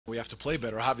We have to play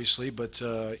better, obviously, but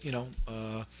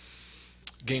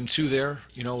game two there,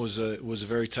 was a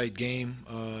very tight game.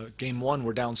 Game one,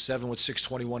 we're down seven with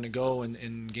 6:21 to go, and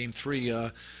in game three,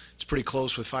 it's pretty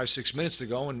close with 5-6 minutes to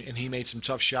go, and he made some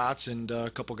tough shots, and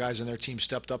a couple guys on their team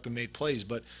stepped up and made plays.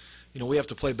 But we have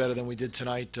to play better than we did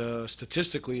tonight.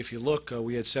 Statistically, if you look,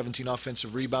 we had 17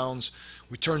 offensive rebounds.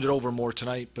 We turned it over more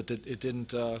tonight, but it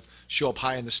didn't show up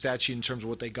high in the stat sheet in terms of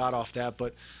what they got off that.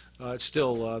 But it's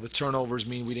still, the turnovers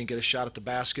mean we didn't get a shot at the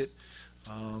basket.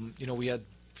 We had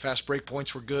fast break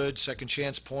points were good, second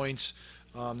chance points.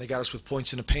 They got us with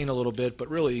points in the paint a little bit, but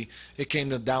really it came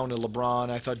down to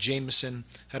LeBron. I thought Jameson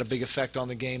had a big effect on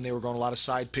the game. They were going a lot of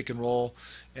side pick and roll,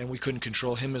 and we couldn't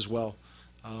control him as well.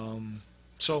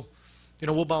 So,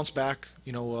 we'll bounce back.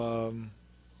 We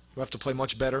have to play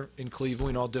much better in Cleveland.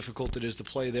 We know how difficult it is to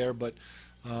play there, but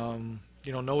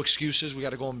no excuses. We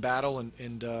got to go and battle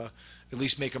and at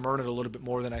least make them earn it a little bit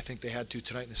more than I think they had to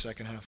tonight in the second half.